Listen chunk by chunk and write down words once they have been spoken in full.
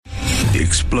The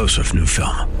explosive new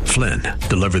film, Flynn,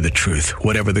 deliver the truth,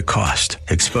 whatever the cost,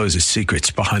 exposes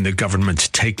secrets behind the government's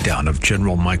takedown of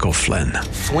General Michael Flynn.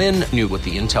 Flynn knew what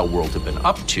the intel world had been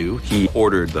up to. He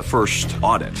ordered the first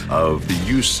audit of the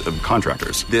use of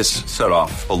contractors. This set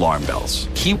off alarm bells.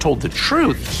 He told the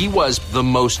truth. He was the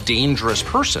most dangerous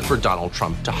person for Donald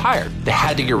Trump to hire. They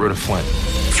had to get rid of Flynn.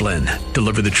 Flynn,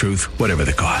 deliver the truth, whatever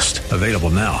the cost. Available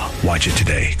now. Watch it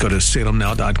today. Go to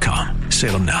salemnow.com.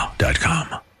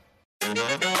 salemnow.com.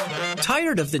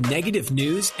 Tired of the negative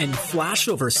news and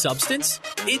flashover substance?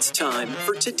 It's time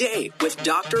for Today with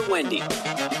Dr. Wendy.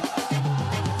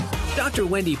 Dr.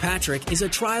 Wendy Patrick is a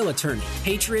trial attorney,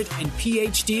 patriot, and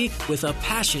PhD with a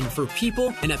passion for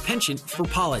people and a penchant for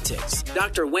politics.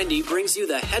 Dr. Wendy brings you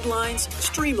the headlines,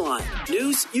 streamlined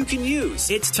news you can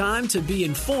use. It's time to be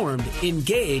informed,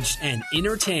 engaged, and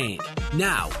entertained.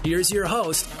 Now, here's your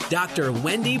host, Dr.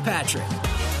 Wendy Patrick.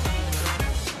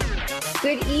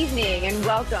 Good evening and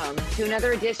welcome to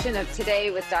another edition of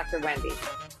Today with Dr. Wendy.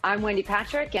 I'm Wendy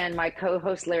Patrick, and my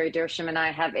co-host Larry Dersham and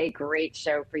I have a great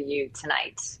show for you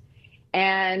tonight.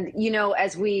 And, you know,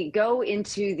 as we go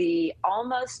into the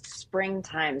almost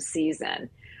springtime season,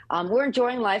 we're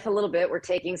enjoying life a little bit. We're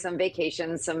taking some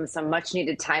vacations, some much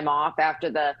needed time off after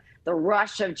the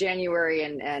rush of January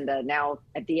and now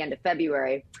at the end of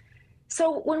February.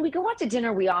 So when we go out to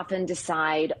dinner, we often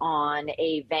decide on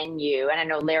a venue. And I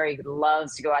know Larry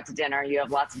loves to go out to dinner. You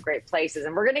have lots of great places,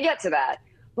 and we're going to get to that.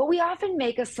 But we often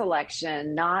make a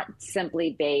selection not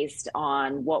simply based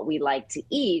on what we like to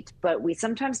eat, but we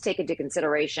sometimes take into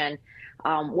consideration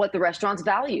what the restaurant's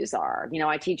values are. You know,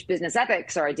 I teach business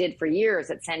ethics, or I did for years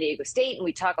at San Diego State, and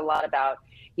we talk a lot about,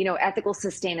 you know, ethical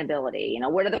sustainability. You know,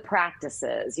 what are the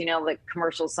practices? You know, the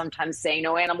commercials sometimes say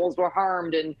no animals were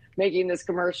harmed in making this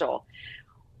commercial.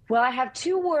 Well, I have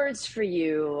two words for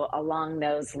you along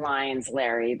those lines,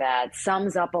 Larry, that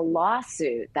sums up a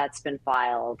lawsuit that's been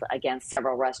filed against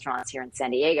several restaurants here in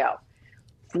San Diego.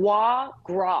 Foie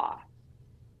gras. Does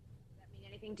that mean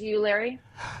anything to you, Larry?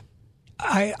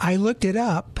 I looked it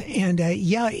up, and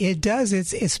yeah, it does.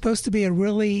 It's supposed to be a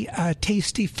really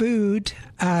tasty food.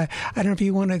 I don't know if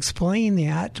you want to explain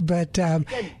that, but it's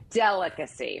a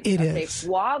delicacy. It is.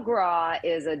 Foie gras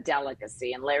is a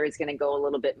delicacy, and Larry's going to go a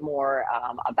little bit more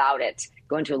about it,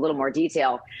 go into a little more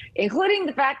detail, including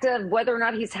the fact of whether or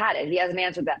not he's had it. He hasn't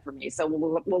answered that for me, so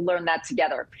we'll learn that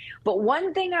together. But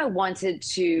one thing I wanted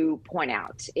to point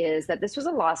out is that this was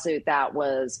a lawsuit that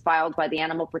was filed by the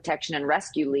Animal Protection and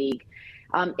Rescue League.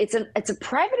 It's a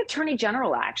private attorney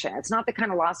general action. It's not the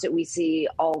kind of lawsuit we see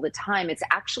all the time. It's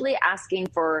actually asking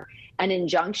for an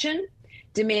injunction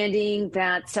demanding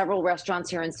that several restaurants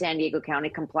here in San Diego County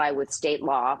comply with state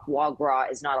law. Foie gras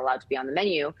is not allowed to be on the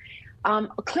menu,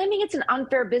 claiming it's an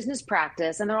unfair business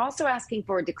practice. And they're also asking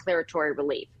for a declaratory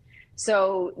relief.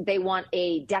 So they want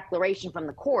a declaration from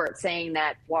the court saying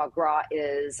that foie gras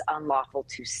is unlawful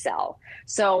to sell.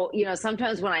 So, you know,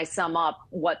 sometimes when I sum up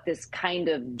what this kind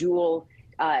of dual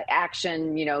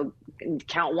action, you know,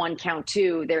 count one, count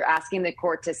two, they're asking the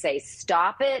court to say,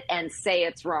 stop it and say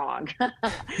it's wrong.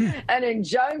 An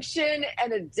injunction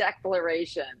and a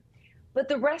declaration. But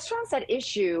the restaurants at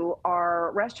issue are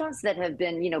restaurants that have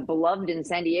been, you know, beloved in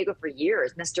San Diego for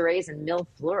years, Mr. A's and Mille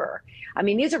Fleur. I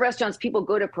mean, these are restaurants people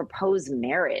go to propose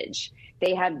marriage.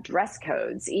 They have dress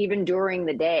codes even during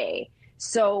the day.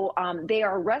 So they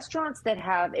are restaurants that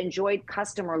have enjoyed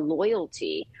customer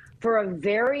loyalty for a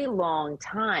very long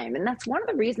time. And that's one of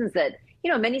the reasons that,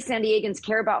 you know, many San Diegans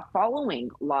care about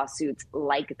following lawsuits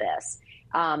like this.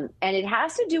 And it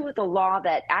has to do with a law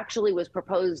that actually was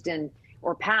proposed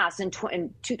or passed in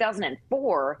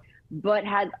 2004, but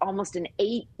had almost an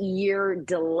 8-year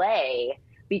delay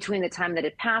between the time that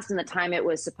it passed and the time it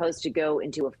was supposed to go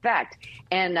into effect.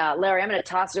 And Larry, I'm going to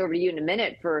toss it over to you in a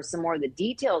minute for some more of the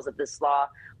details of this law.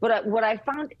 But what I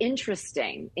found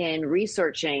interesting in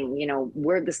researching, you know,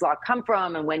 where this law come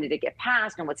from and when did it get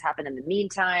passed and what's happened in the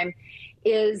meantime,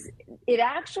 is it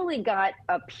actually got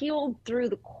appealed through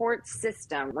the court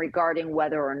system regarding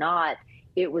whether or not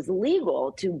it was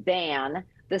legal to ban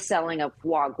the selling of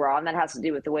foie gras, and that has to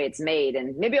do with the way it's made.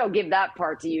 And maybe I'll give that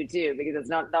part to you too, because it's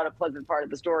not a pleasant part of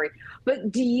the story.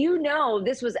 But do you know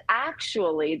this was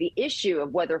actually the issue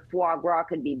of whether foie gras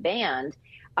could be banned?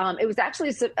 It was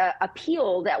actually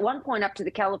appealed at one point up to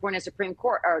the California Supreme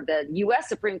Court, or the U.S.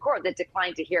 Supreme Court, that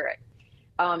declined to hear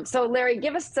it. So Larry,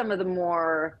 give us some of the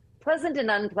more pleasant and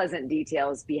unpleasant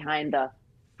details behind the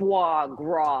foie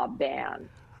gras ban.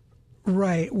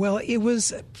 Right. Well, it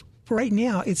was right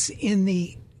now, it's in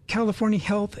the California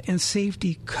Health and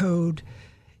Safety Code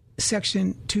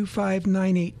Section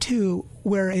 25982,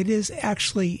 where it is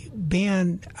actually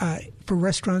banned for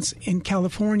restaurants in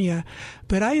California,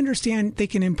 but I understand they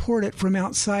can import it from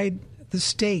outside the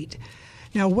state.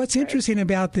 Now, what's interesting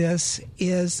about this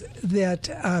is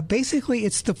that basically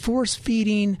it's the force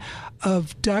feeding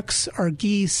of ducks or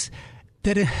geese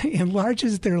that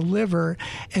enlarges their liver,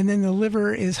 and then the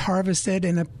liver is harvested,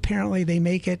 and apparently they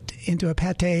make it into a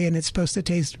pate, and it's supposed to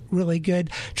taste really good.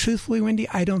 Truthfully, Wendy,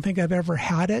 I don't think I've ever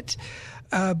had it.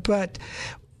 But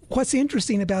what's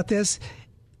interesting about this...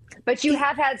 But you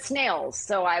have had snails,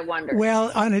 so I wonder.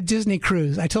 Well, on a Disney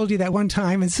cruise. I told you that one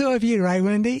time, and so have you, right,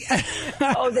 Wendy?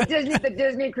 The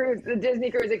Disney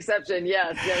cruise exception,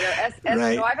 yes. Yeah.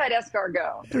 Right. No, I've had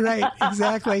escargot. Right,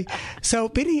 exactly. So,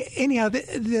 but anyhow,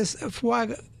 this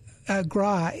foie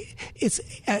gras,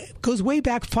 goes way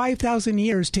back 5,000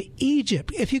 years to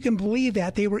Egypt. If you can believe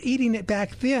that, they were eating it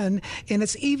back then, and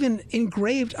it's even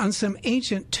engraved on some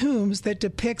ancient tombs that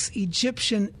depicts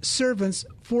Egyptian servants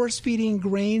force-feeding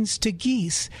grains to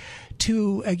geese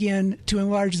to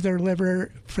enlarge their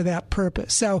liver for that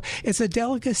purpose. So it's a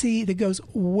delicacy that goes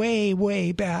way,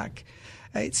 way back.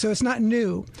 So it's not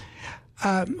new.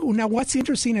 Now, what's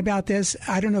interesting about this,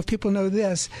 I don't know if people know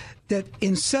this, that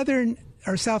in southern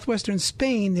or southwestern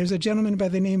Spain, there's a gentleman by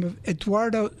the name of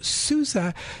Eduardo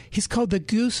Sousa. He's called the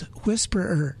Goose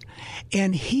Whisperer.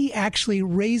 And he actually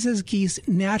raises geese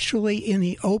naturally in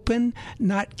the open,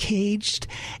 not caged.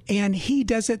 And he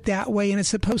does it that way. And it's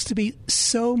supposed to be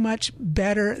so much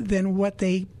better than what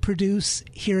they produce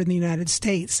here in the United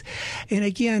States. And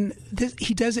again,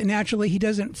 he does it naturally. He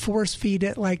doesn't force feed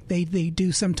it like they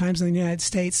do sometimes in the United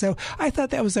States. So I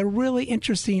thought that was a really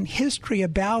interesting history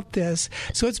about this.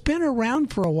 So it's been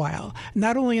around for a while,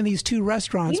 not only in these two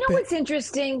restaurants. You know what's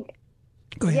interesting?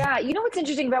 Go ahead. Yeah, you know what's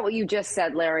interesting about what you just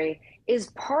said, Larry, is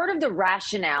part of the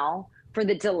rationale for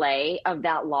the delay of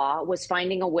that law was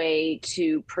finding a way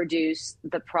to produce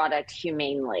the product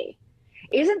humanely.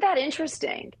 Isn't that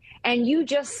interesting? And you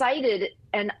just cited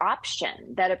an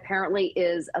option that apparently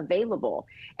is available.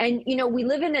 And, you know, we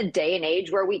live in a day and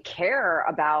age where we care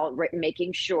about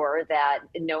making sure that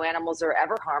no animals are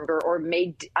ever harmed or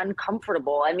made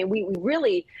uncomfortable. I mean,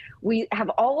 we have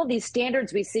all of these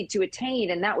standards we seek to attain,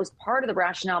 and that was part of the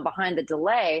rationale behind the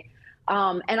delay.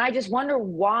 And I just wonder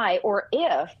why or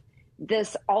if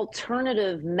this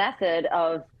alternative method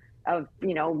of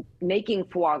making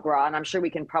foie gras, and I'm sure we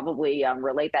can probably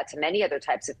relate that to many other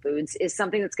types of foods, is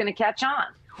something that's going to catch on.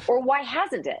 Or why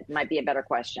hasn't it? Might be a better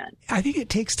question. I think it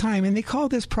takes time, and they call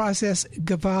this process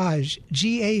gavage,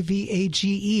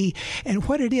 Gavage. And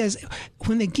what it is,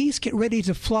 when the geese get ready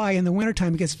to fly in the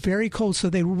wintertime, it gets very cold, so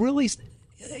they really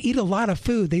eat a lot of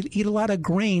food. They eat a lot of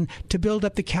grain to build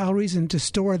up the calories and to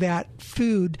store that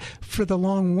food for the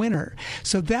long winter.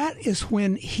 So that is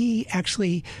when he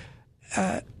actually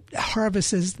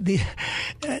harvests the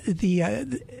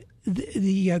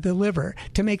liver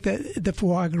to make the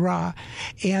foie gras,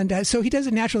 and so he does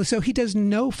it naturally. So he does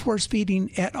no force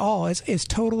feeding at all. It's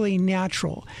totally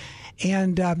natural.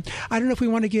 And I don't know if we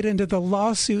want to get into the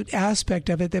lawsuit aspect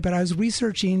of it, but I was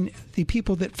researching the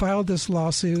people that filed this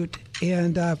lawsuit,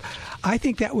 and I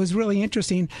think that was really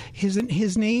interesting.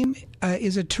 His name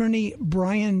is Attorney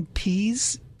Brian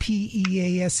Pease,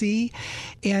 Pease,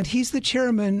 and he's the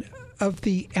chairman of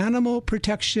the Animal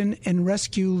Protection and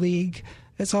Rescue League.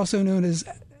 It's also known as,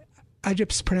 I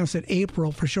just pronounce it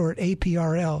April for short,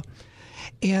 APRL.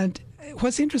 And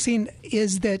what's interesting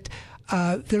is that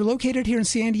they're located here in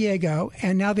San Diego,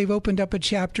 and now they've opened up a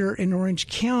chapter in Orange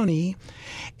County.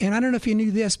 And I don't know if you knew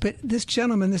this, but this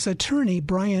gentleman, this attorney,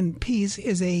 Brian Pease,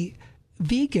 is a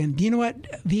vegan. Do you know what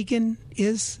vegan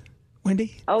is,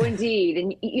 Wendy? Oh, indeed.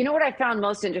 And you know what I found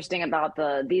most interesting about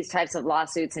these types of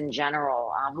lawsuits in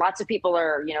general? Lots of people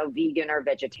are, vegan or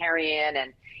vegetarian.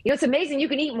 And, it's amazing. You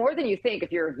can eat more than you think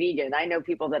if you're a vegan. I know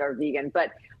people that are vegan. But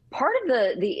part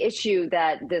of the issue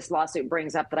that this lawsuit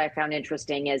brings up that I found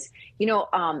interesting is,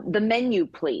 the menu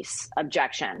police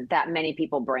objection that many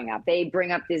people bring up. They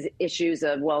bring up these issues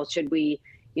of, well, should we,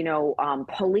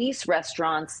 police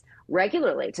restaurants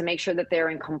regularly to make sure that they're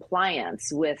in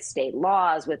compliance with state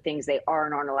laws, with things they are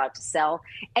and aren't allowed to sell.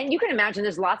 And you can imagine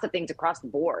there's lots of things across the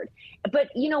board. But,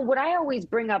 what I always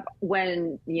bring up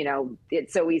when,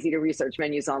 it's so easy to research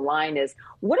menus online is,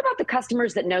 what about the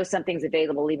customers that know something's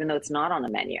available even though it's not on the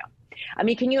menu? I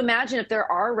mean, can you imagine if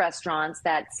there are restaurants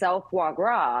that sell foie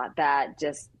gras that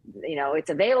just, it's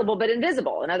available but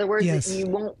invisible? In other words, yes. You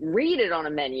won't read it on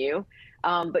a menu.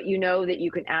 but you know that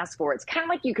you can ask for it. It's kind of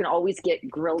like you can always get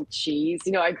grilled cheese.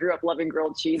 You know, I grew up loving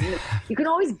grilled cheese. And you can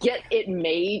always get it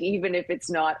made, even if it's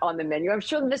not on the menu. I'm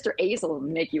sure Mr. Ace will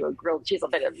make you a grilled cheese. I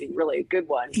bet it'd be really a good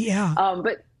one. Yeah.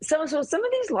 But so some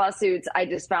of these lawsuits I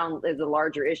just found is a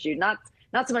larger issue, not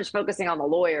so much focusing on the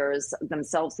lawyers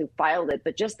themselves who filed it,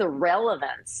 but just the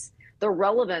relevance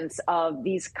of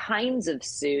these kinds of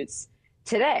suits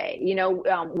today. You know,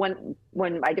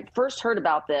 when I first heard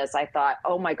about this, I thought,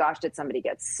 oh my gosh, did somebody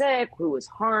get sick? Who was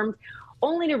harmed?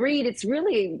 Only to read it's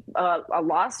really a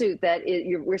lawsuit that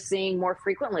we're seeing more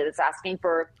frequently that's asking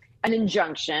for an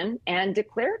injunction and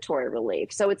declaratory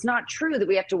relief. So it's not true that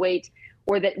we have to wait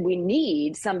or that we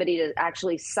need somebody to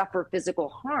actually suffer physical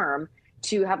harm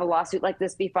to have a lawsuit like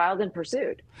this be filed and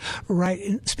pursued. Right.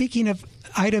 And speaking of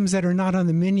items that are not on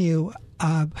the menu,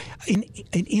 an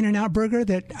In-N-Out burger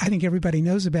that I think everybody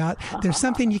knows about, there's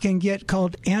something you can get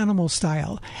called animal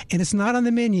style, and it's not on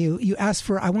the menu. You ask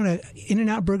for, I want an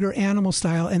In-N-Out burger animal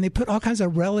style, and they put all kinds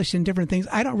of relish in different things.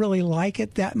 I don't really like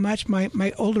it that much.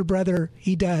 My older brother,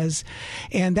 he does,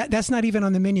 and that's not even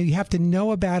on the menu. You have to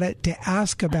know about it to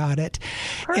ask about it.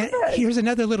 Perfect. And here's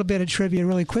another little bit of trivia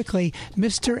really quickly.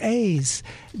 Mr. A's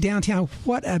downtown,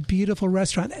 what a beautiful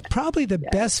restaurant. Probably the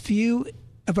best view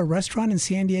of a restaurant in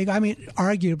San Diego. I mean,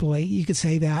 arguably, you could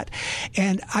say that.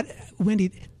 And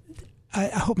Wendy, I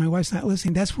hope my wife's not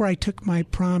listening. That's where I took my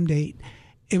prom date.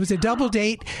 It was a double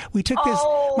date. We took this,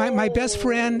 my best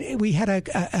friend, we had a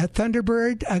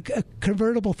Thunderbird, a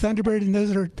convertible Thunderbird, and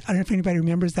those are, I don't know if anybody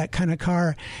remembers that kind of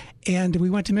car. And we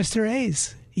went to Mr.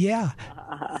 A's. Yeah.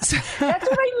 That's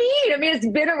what I mean. I mean, it's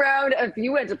been around. If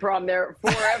you went to prom there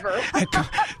forever.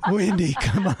 Wendy,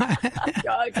 come on.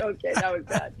 Okay, that was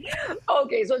bad.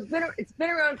 Okay, so it's been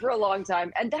around for a long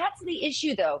time, and that's the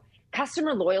issue, though.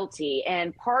 Customer loyalty,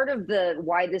 and part of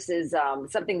why this is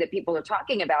something that people are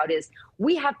talking about is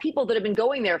we have people that have been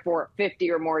going there for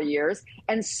 50 or more years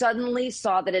and suddenly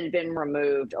saw that it had been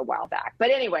removed a while back. But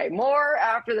anyway, more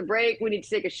after the break. We need to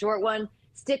take a short one.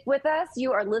 Stick with us.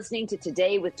 You are listening to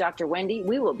Today with Dr. Wendy.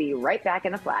 We will be right back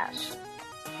in a flash.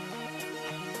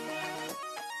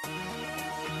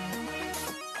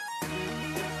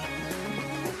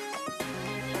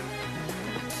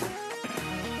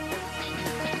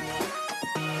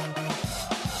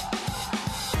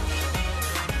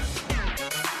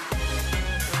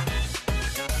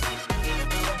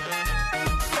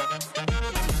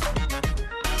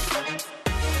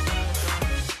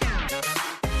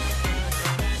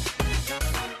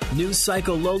 News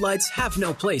cycle lowlights have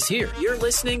no place here. You're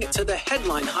listening to the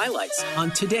headline highlights on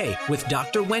Today with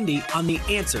Dr. Wendy on The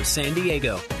Answer San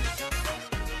Diego.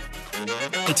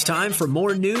 It's time for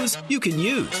more news you can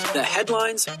use. The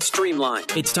headlines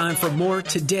streamlined. It's time for more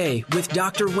Today with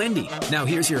Dr. Wendy. Now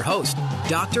here's your host,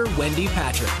 Dr. Wendy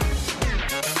Patrick.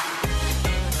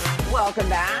 Welcome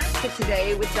back to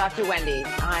Today with Dr. Wendy.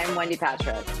 I'm Wendy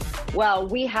Patrick. Well,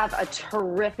 we have a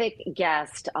terrific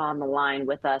guest on the line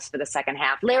with us for the second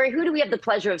half. Larry, who do we have the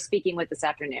pleasure of speaking with this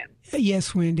afternoon?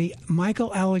 Yes, Wendy.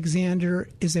 Michael Alexander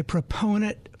is a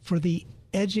proponent for the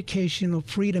Educational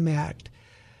Freedom Act,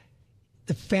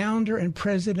 the founder and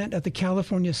president of the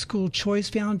California School Choice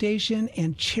Foundation,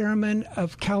 and chairman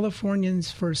of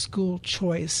Californians for School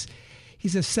Choice.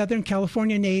 He's a Southern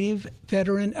California native,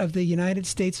 veteran of the United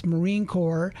States Marine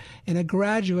Corps, and a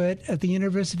graduate of the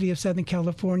University of Southern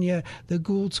California, the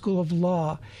Gould School of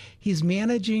Law. He's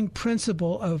managing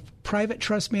principal of Private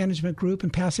Trust Management Group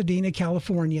in Pasadena,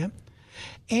 California,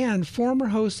 and former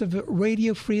host of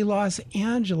Radio Free Los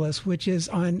Angeles, which is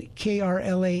on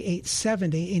KRLA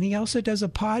 870. And he also does a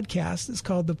podcast. It's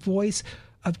called The Voice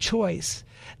of Choice,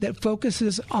 that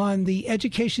focuses on the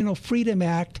Educational Freedom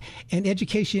Act and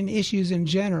education issues in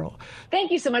general.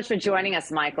 Thank you so much for joining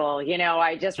us, Michael. You know,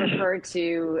 I just referred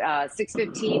to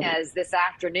 6:15 as this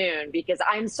afternoon because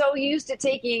I'm so used to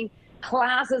taking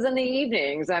classes in the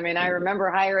evenings. I mean, I remember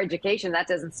higher education, that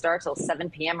doesn't start till 7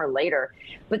 p.m. or later.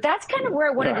 But that's kind of where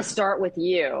I wanted to start with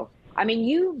you. I mean,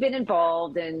 you've been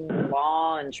involved in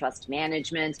law and trust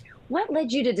management. What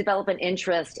led you to develop an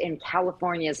interest in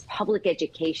California's public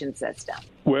education system?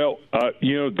 Well,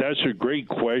 that's a great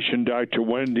question, Dr.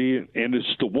 Wendy, and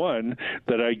it's the one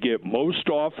that I get most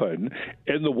often,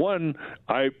 and the one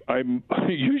I'm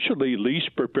usually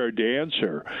least prepared to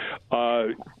answer.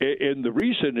 And the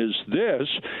reason is this: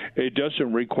 it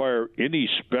doesn't require any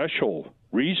special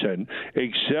reason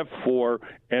except for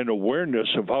an awareness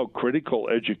of how critical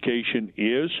education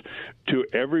is to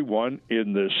everyone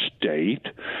in the state,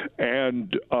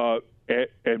 and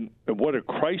and what a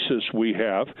crisis we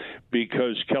have,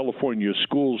 because California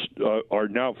schools are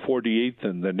now 48th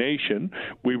in the nation.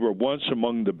 We were once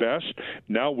among the best.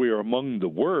 Now we are among the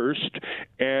worst.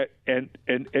 And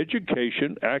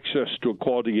education, access to a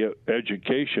quality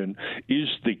education, is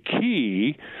the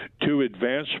key to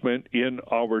advancement in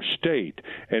our state.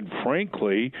 And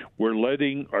frankly, we're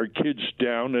letting our kids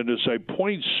down. And as I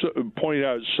point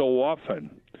out so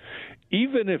often,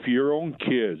 even if your own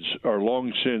kids are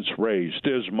long since raised,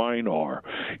 as mine are,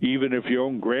 even if your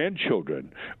own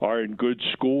grandchildren are in good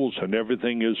schools and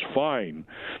everything is fine,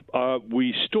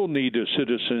 we still need as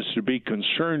citizens to be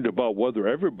concerned about whether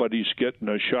everybody's getting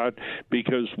a shot,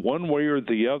 because one way or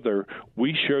the other,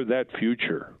 we share that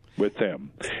future with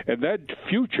them. And that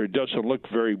future doesn't look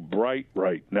very bright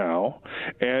right now.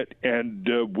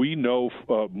 And we know,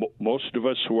 most of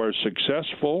us who are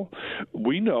successful,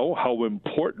 we know how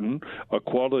important a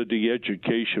quality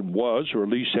education was, or at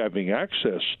least having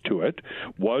access to it,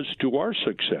 was to our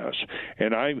success.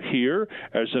 And I'm here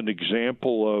as an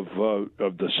example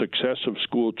of the success of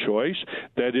school choice.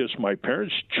 That is my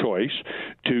parents' choice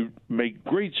to make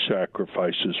great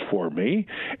sacrifices for me.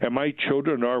 And my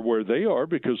children are where they are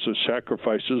because the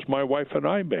sacrifices my wife and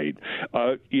I made.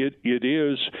 It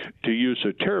is, to use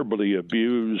a terribly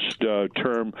abused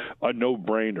term, a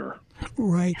no-brainer.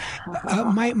 Right.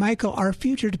 Michael, our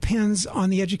future depends on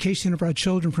the education of our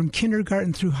children from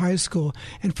kindergarten through high school,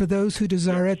 and for those who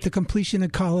desire it, the completion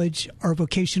of college or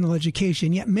vocational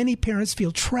education. Yet many parents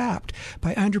feel trapped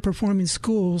by underperforming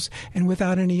schools and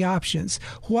without any options.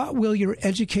 What will your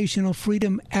Educational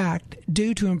Freedom Act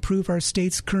do to improve our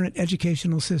state's current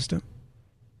educational system?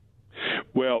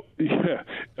 Well,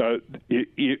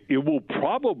 it will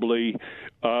probably,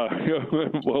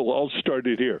 well, I'll start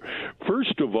it here.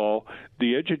 First of all,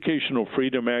 the Educational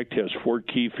Freedom Act has 4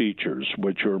 key features,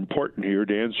 which are important here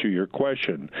to answer your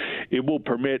question. It will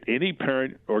permit any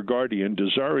parent or guardian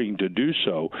desiring to do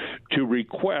so to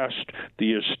request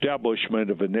the establishment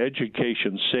of an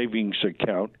education savings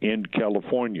account in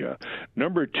California.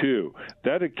 Number 2,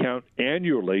 that account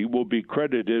annually will be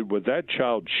credited with that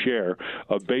child's share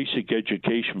of basic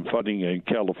education funding in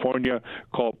California,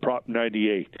 called Prop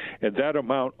 98. And that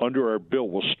amount under our bill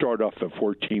will start off at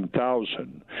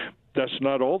 $14,000. That's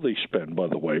not all they spend, by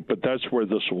the way, but that's where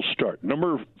this will start.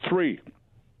 Number 3,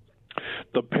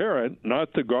 the parent,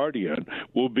 not the guardian,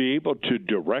 will be able to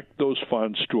direct those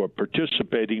funds to a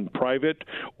participating private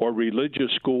or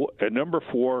religious school. And number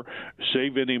 4,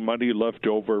 save any money left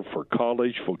over for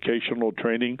college, vocational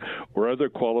training, or other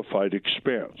qualified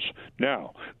expense.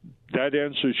 Now, that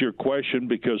answers your question,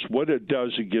 because what it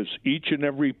does, it gives each and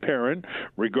every parent,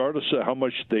 regardless of how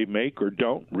much they make or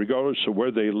don't, regardless of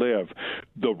where they live,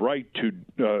 the right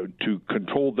to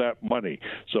control that money.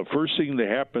 So first thing that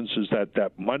happens is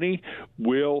that money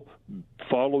will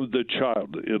follow the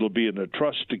child. It'll be in a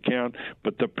trust account,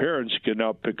 but the parents can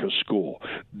now pick a school.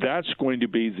 That's going to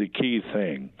be the key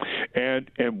thing. And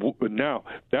now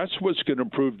that's what's going to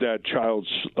improve that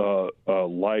child's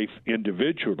life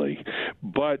individually.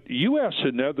 But you ask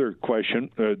another question,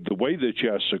 the way that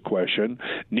you ask the question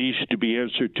needs to be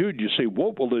answered too. You say,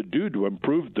 what will it do to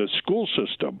improve the school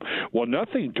system? Well,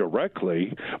 nothing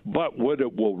directly, but what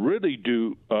it will really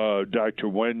do, Dr.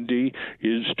 Wendy,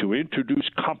 is to introduce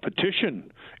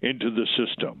competition into the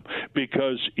system.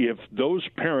 Because if those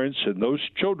parents and those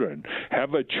children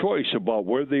have a choice about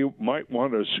where they might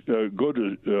want to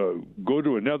go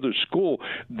to another school,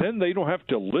 then they don't have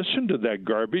to listen to that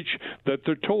garbage that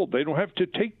they're told. They don't have to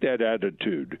take that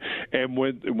attitude. And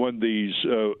when these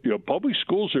public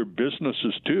schools are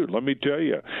businesses too, let me tell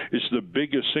you, it's the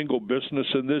biggest single business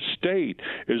in this state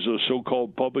is the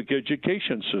so-called public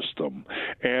education system.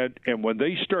 And when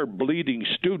they start bleeding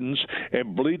students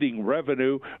and bleeding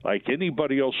revenue like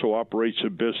anybody else who operates a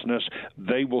business,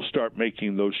 they will start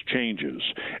making those changes.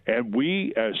 And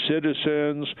we as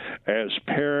citizens, as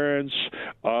parents,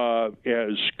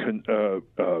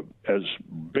 as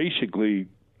basically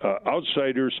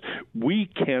outsiders, we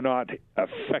cannot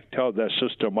affect how that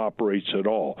system operates at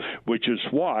all, which is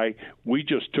why we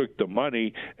just took the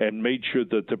money and made sure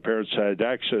that the parents had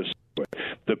access to it.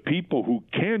 The people who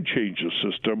can change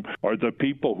the system are the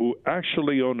people who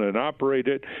actually own and operate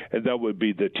it, and that would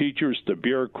be the teachers, the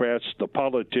bureaucrats, the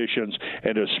politicians,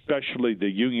 and especially the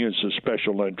unions of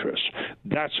special interests.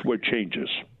 That's what changes.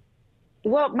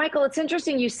 Well, Michael, it's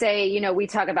interesting you say, we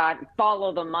talk about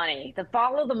follow the money. The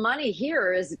follow the money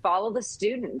here is follow the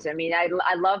student. I mean,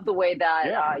 I love the way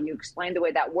that you explained the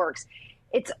way that works.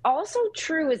 It's also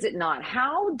true, is it not?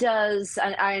 How does,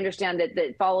 I understand that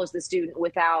it follows the student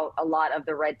without a lot of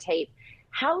the red tape.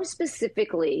 How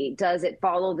specifically does it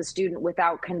follow the student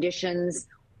without conditions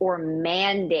or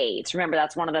mandates? Remember,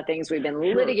 that's one of the things we've been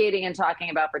litigating and talking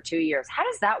about for 2 years. How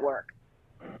does that work?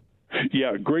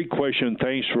 Yeah, great question.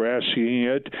 Thanks for asking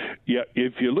it. Yeah,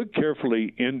 if you look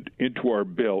carefully into our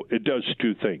bill, it does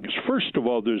two things. First of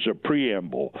all, there's a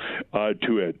preamble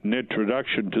to it, an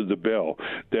introduction to the bill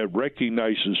that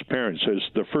recognizes parents as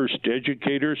the first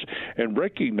educators and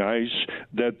recognize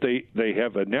that they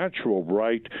have a natural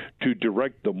right to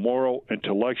direct the moral,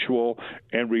 intellectual,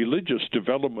 and religious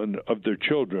development of their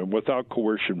children without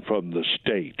coercion from the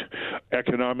state,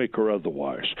 economic or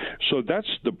otherwise. So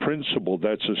that's the principle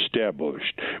that's established.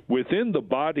 Within the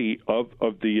body of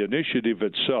the initiative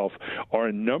itself are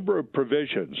a number of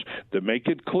provisions that make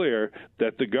it clear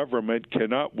that the government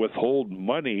cannot withhold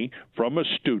money from a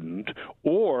student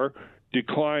or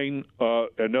decline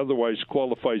an otherwise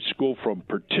qualified school from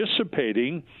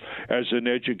participating as an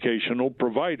educational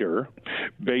provider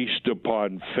based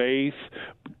upon faith,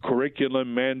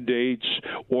 curriculum mandates,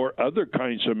 or other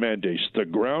kinds of mandates. The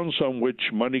grounds on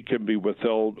which money can be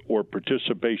withheld or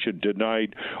participation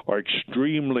denied are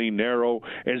extremely narrow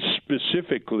and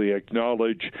specifically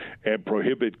acknowledge and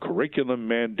prohibit curriculum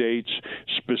mandates,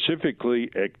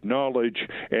 specifically acknowledge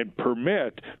and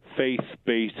permit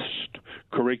faith-based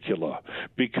curricula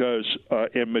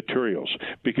and materials,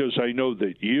 because I know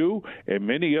that you and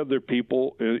many other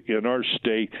people in our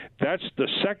state, that's the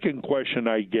second question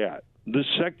I get. The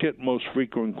second most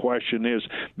frequent question is,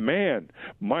 man,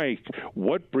 Mike,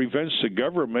 what prevents the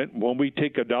government when we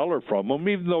take $1 from them,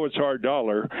 even though it's our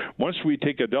dollar, once we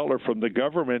take $1 from the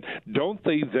government, don't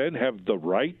they then have the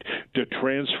right to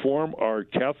transform our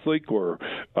Catholic or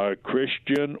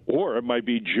Christian, or it might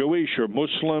be Jewish or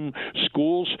Muslim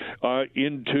schools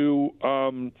into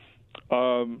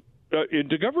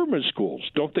government schools?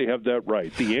 Don't they have that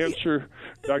right? The answer,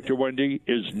 Dr. Wendy,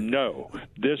 is no.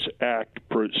 This act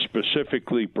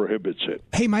specifically prohibits it.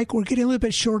 Hey, Mike, we're getting a little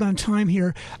bit short on time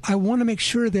here. I want to make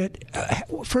sure that,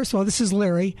 first of all, this is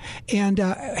Larry, and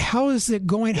how is it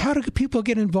going? How do people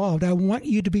get involved? I want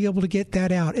you to be able to get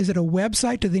that out. Is it a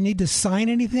website? Do they need to sign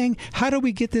anything? How do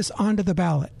we get this onto the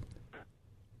ballot?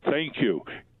 Thank you.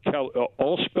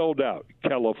 All spelled out,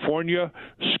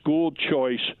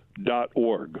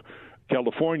 CaliforniaSchoolChoice.org.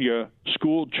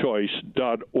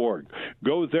 CaliforniaSchoolChoice.org.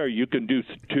 Go there. You can do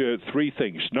three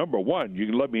things. Number one, you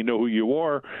can let me know who you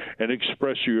are and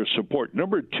express your support.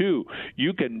 Number two,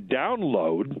 you can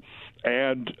download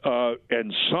and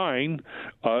sign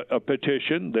a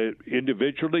petition that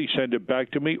individually send it back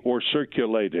to me or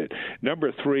circulate it.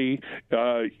 Number three,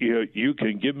 you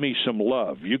can give me some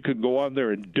love. You can go on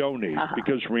there and donate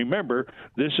because remember,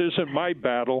 this isn't my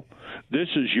battle. This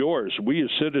is yours. We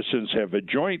as citizens have a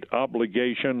joint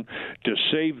obligation to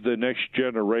save the next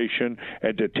generation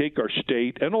and to take our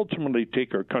state and ultimately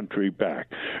take our country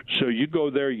back. So you go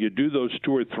there, you do those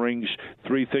three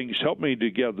things, help me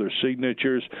to gather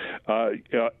signatures,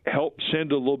 help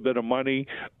send a little bit of money.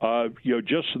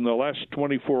 Just in the last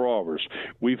 24 hours,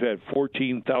 we've had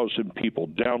 14,000 people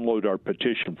download our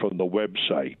petition from the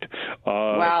website.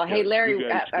 Wow. Hey, Larry,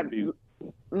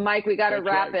 Mike, we got to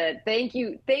wrap it. Thank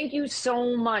you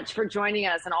so much for joining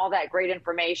us and all that great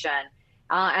information.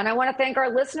 And I want to thank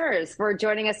our listeners for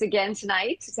joining us again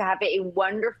tonight. To have a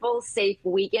wonderful, safe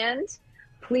weekend.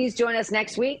 Please join us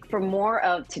next week for more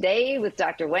of Today with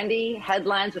Dr. Wendy,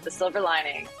 Headlines with a Silver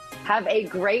Lining. Have a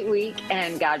great week,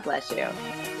 and God bless you.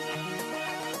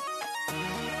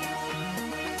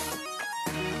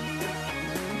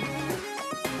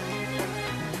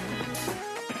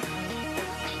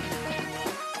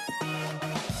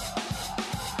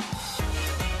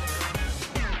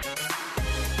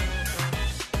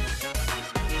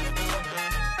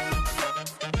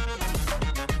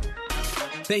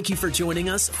 Thank you for joining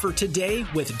us for Today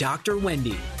with Dr.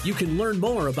 Wendy. You can learn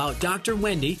more about Dr.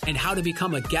 Wendy and how to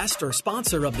become a guest or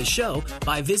sponsor of the show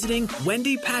by visiting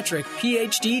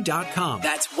wendypatrickphd.com.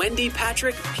 That's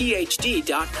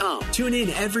wendypatrickphd.com. Tune in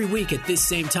every week at this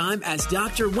same time as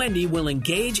Dr. Wendy will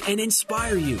engage and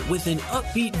inspire you with an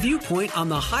upbeat viewpoint on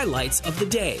the highlights of the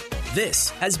day.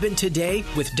 This has been Today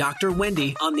with Dr.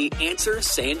 Wendy on The Answer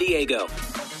San Diego.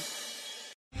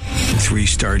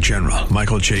 3-star General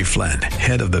Michael J. Flynn,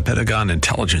 head of the Pentagon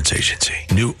Intelligence Agency,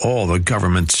 knew all the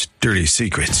government's dirty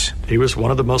secrets. He was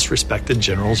one of the most respected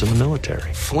generals in the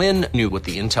military. Flynn knew what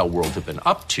the intel world had been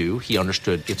up to. He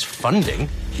understood its funding.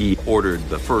 He ordered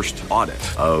the first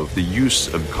audit of the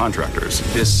use of contractors.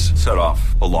 This set off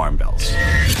alarm bells.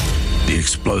 The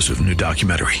explosive new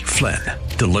documentary, Flynn,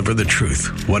 Deliver the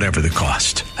Truth, Whatever the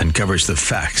Cost, uncovers the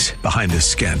facts behind this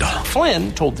scandal.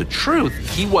 Flynn told the truth.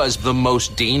 He was the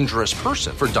most dangerous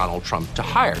person for Donald Trump to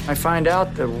hire. I find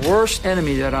out the worst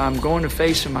enemy that I'm going to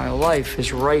face in my life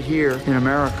is right here in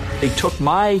America. They took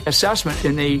my assessment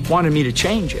and they wanted me to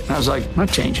change it. And I was like, I'm not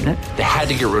changing it. They had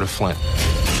to get rid of Flynn.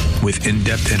 With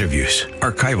in-depth interviews,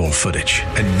 archival footage,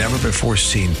 and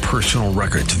never-before-seen personal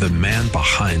records of the man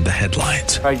behind the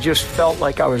headlines. I just felt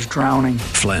like I was drowning.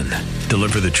 Flynn,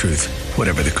 Deliver the Truth,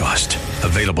 Whatever the Cost.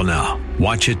 Available now.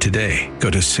 Watch it today.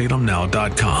 Go to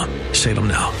salemnow.com.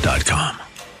 salemnow.com.